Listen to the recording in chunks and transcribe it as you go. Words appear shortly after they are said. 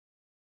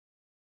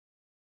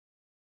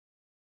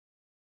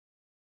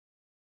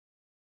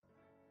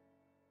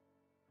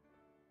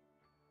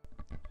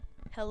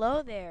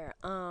Hello there,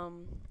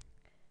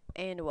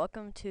 and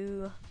welcome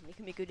to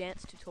Miku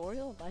Dance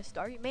tutorial by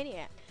Stargate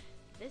Maniac.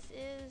 This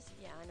is,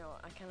 yeah, I know,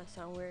 I kind of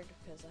sound weird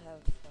because I have,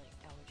 like,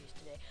 allergies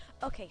today.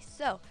 Okay,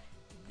 so,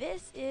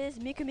 this is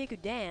Miku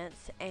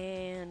Dance,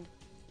 and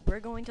we're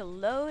going to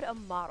load a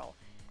model.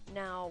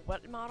 Now,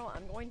 what model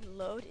I'm going to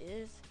load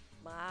is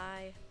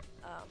my,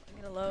 I'm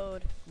going to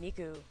load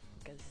Miku,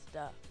 because, it's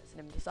the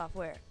name of the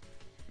software.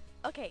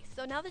 Okay,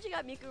 so now that you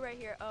got Miku right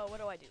here, what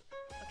do I do?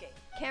 Okay,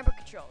 camera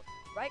controls.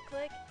 Right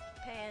click,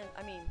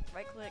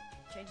 right click,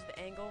 changes the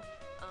angle.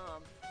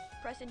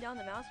 Pressing down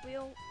the mouse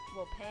wheel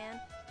will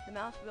pan, the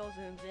mouse wheel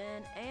zooms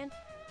in, and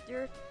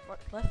your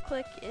left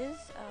click is,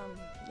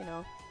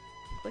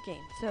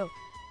 clicking. So,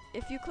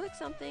 if you click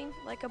something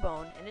like a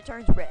bone and it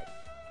turns red,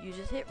 you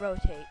just hit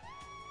rotate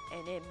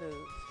and it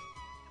moves.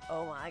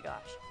 Oh my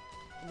gosh.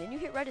 And then you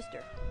hit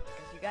register,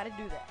 because you gotta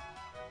do that.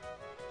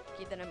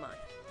 Keep that in mind.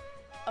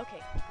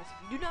 Okay, because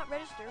if you do not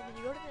register, when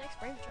you go to the next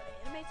frame to try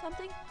to animate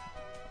something,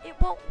 it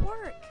won't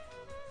work.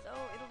 So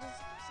it'll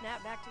just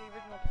snap back to the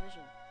original position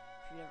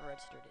if you never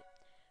registered it.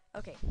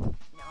 Okay,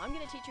 now I'm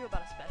going to teach you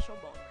about a special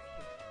bone right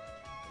here.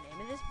 The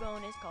name of this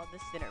bone is called the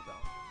center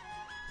bone.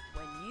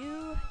 When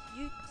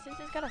since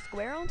it's got a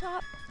square on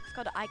top, it's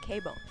called the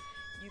IK bone.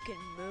 You can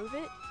move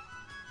it,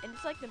 and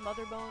it's like the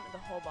mother bone of the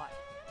whole body.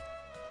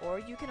 Or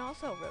you can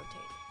also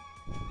rotate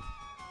it.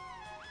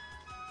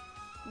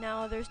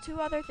 Now, there's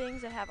two other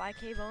things that have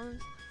IK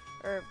bones,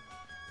 or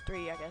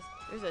three, I guess.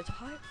 There's a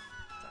tie.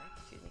 Sorry,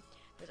 excuse me.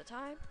 There's a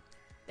tie.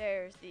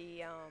 There's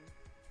the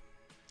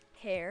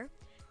hair.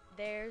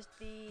 There's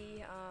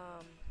the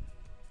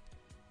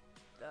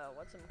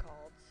what's them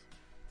called?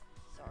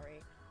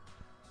 Sorry.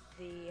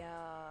 The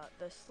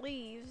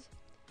sleeves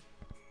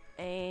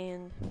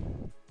and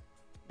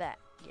that.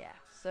 Yeah.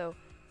 So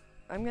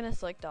I'm gonna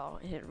select all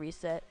and hit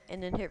reset,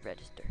 and then hit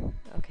register.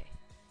 Okay.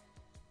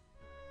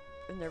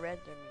 In the red,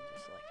 that means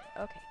it's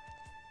selected. Okay.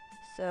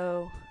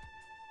 So,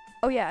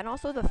 oh yeah, and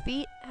also the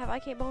feet have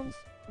IK bones.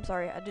 I'm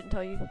sorry, I didn't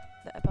tell you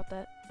about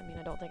that. I mean,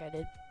 I don't think I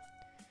did.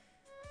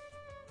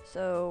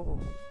 So,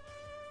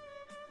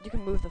 you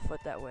can move the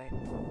foot that way.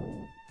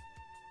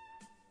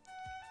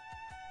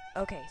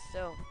 Okay,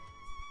 so,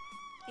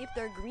 if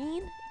they're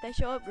green, if they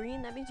show up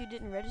green, that means you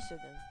didn't register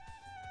them.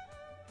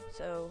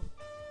 So,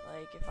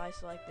 like, if I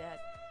select that,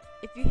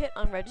 if you hit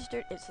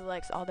unregistered, it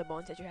selects all the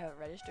bones that you haven't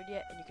registered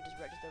yet, and you can just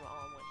register them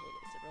all in one hit.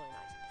 It's really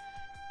nice.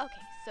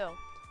 Okay, so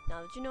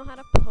now that you know how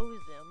to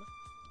pose them,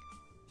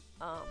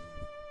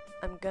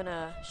 I'm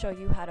gonna show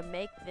you how to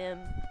make them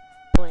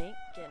blink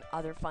and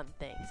other fun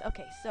things.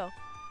 Okay, so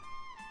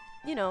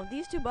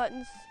these two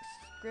buttons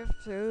scroll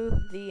through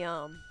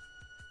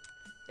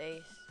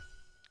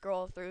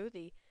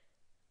the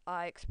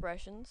eye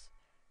expressions.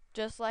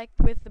 Just like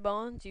with the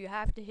bones, you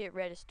have to hit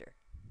register.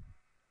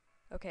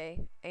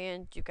 Okay,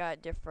 and you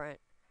got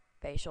different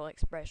facial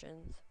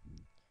expressions.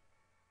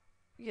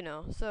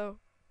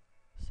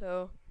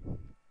 So,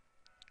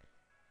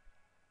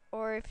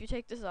 or if you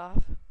take this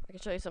off, I can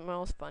show you something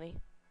else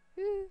funny.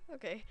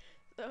 Okay,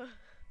 so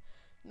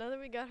now that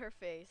we got her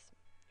face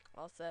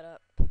all set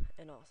up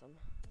and awesome,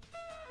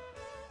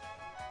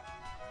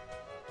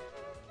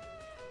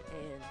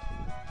 and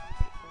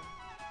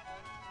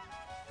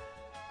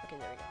okay,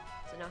 there we go.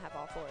 So now I have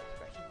all four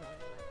expressions on.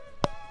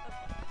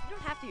 Okay, you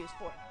don't have to use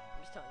four.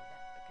 I'm just telling you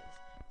that because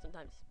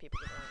sometimes people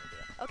get the wrong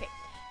idea. Okay,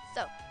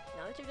 so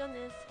now that you've done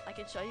this, I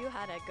can show you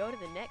how to go to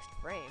the next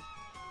frame.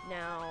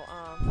 Now,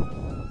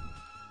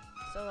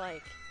 so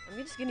like, I'm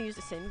just gonna use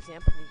the same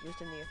example we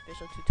used in the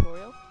official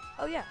tutorial.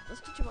 Oh yeah,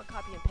 let's teach you about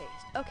copy and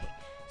paste. Okay,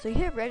 so you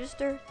hit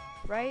register,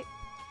 right?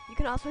 You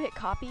can also hit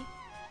copy.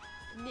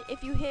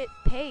 If you hit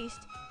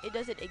paste, it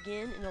does it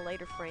again in a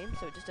later frame,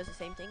 so it just does the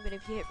same thing. But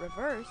if you hit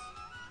reverse,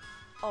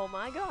 oh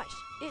my gosh,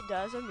 it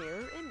does a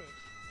mirror image.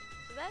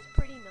 So that's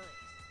pretty nice.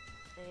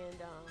 And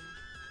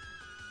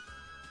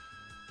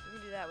you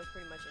can do that with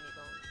pretty much any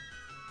bone.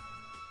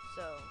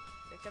 So,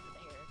 except for the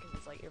hair, because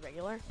it's like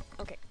irregular.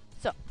 Okay,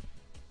 so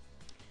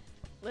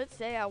let's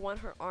say I want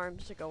her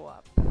arms to go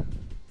up. I'm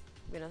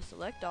gonna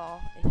select all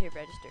and hit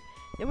register.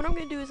 Then what I'm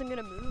gonna do is I'm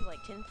gonna move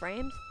like 10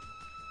 frames,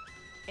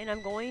 and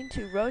I'm going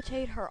to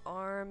rotate her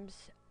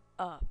arms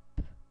up.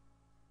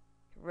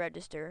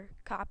 Register,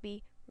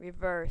 copy,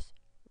 reverse,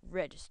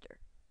 register.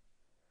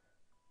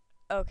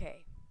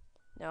 Okay.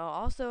 Now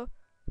also,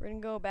 we're gonna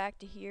go back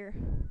to here,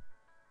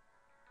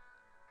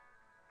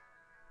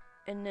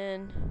 and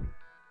then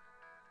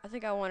I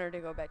think I want her to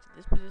go back to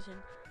this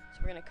position.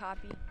 So we're gonna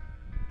copy,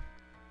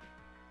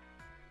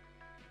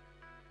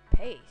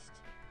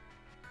 paste,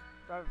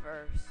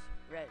 reverse,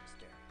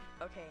 register.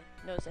 Okay,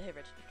 notice I hit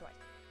register twice.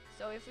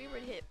 So if we were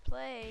to hit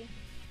play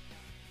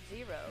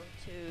 0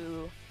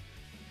 to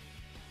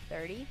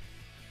 30,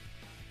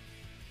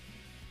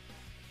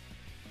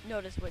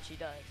 notice what she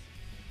does.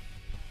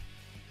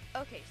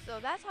 Okay, so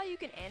that's how you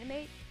can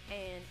animate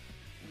and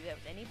do that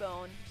with any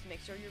bone. Just make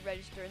sure you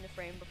register in the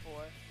frame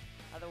before,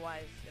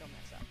 otherwise it'll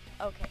mess up.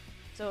 Okay,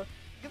 so a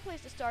good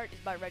place to start is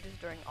by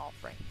registering all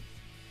frames.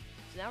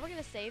 So now we're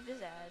gonna save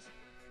this as,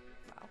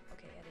 wow,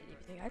 okay, I didn't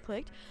even think I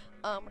clicked.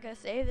 We're gonna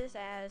save this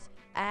as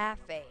a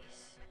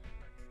face.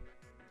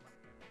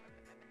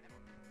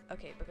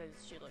 Okay, because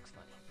she looks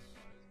funny.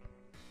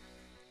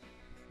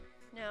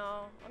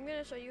 Now, I'm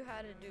gonna show you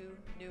how to do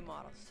new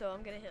models. So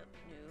I'm gonna hit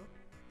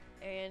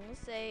new, and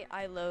let's say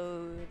I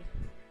load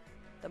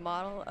the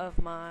model of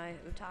my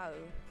Utau.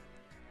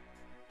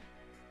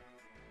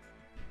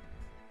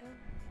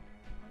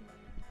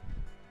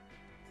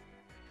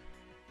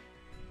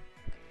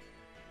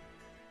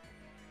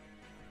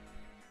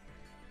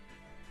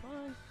 Come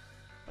on.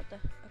 What the?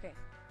 Okay.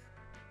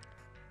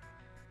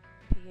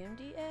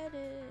 PMD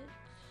edits.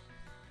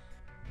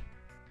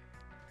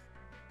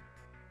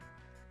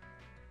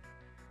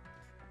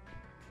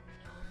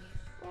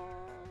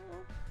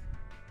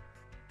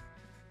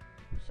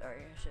 Sorry,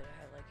 I should have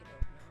had like it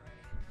open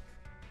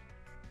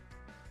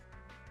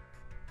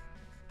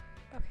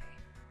already. Okay.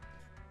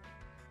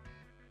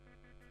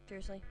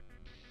 Seriously?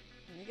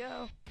 Here we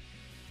go.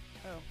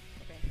 Oh,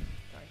 okay.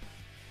 Sorry.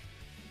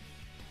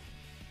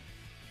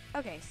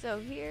 Okay, so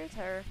here's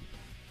her.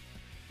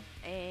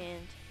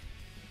 And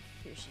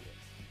here she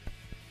is.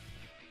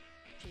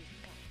 She's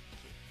kind of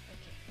cute.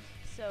 Okay.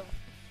 So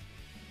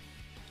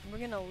we're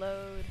gonna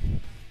load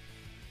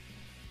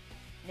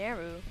Naru.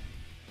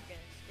 We're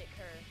gonna stick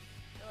her.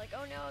 They're like,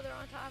 oh no, they're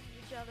on top of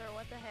each other.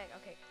 What the heck?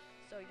 Okay,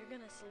 so you're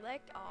gonna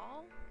select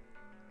all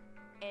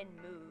and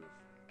move,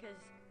 because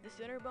the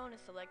center bone is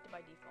selected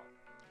by default.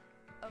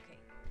 Okay,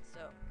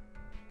 so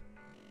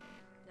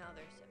now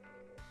they're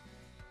separated.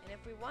 And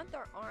if we want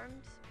our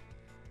arms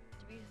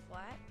to be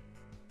flat,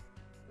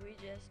 we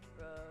just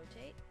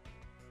rotate,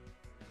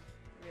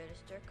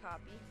 register,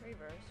 copy,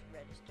 reverse,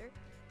 register.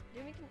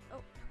 Then we can,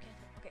 oh,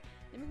 cancel. Okay,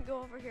 then we can go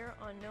over here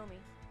on Nomi.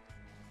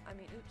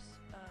 Oops,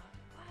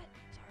 what?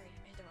 Sorry,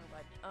 I hit the wrong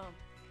button.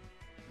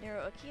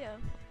 Narrow Akia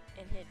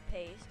and hit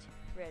paste,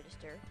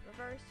 register,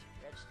 reverse,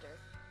 register,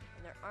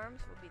 and their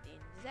arms will be the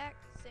exact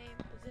same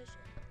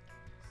position.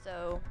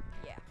 So,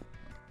 yeah.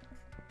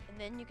 And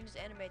then you can just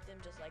animate them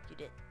just like you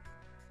did.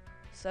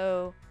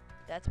 So,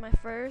 that's my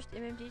first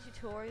MMD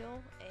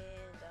tutorial,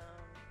 and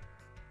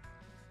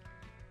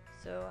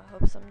so I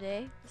hope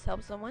someday this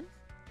helps someone.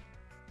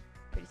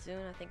 Pretty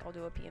soon I think I'll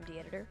do a PMD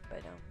editor,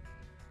 but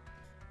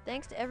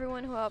thanks to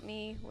everyone who helped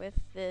me with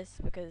this,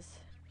 because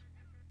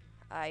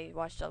I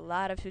watched a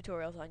lot of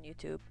tutorials on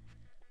YouTube.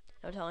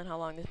 No telling how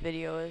long this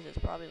video is. It's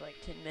probably like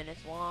 10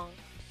 minutes long.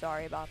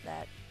 Sorry about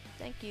that.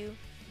 Thank you,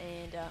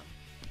 and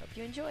hope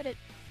you enjoyed it.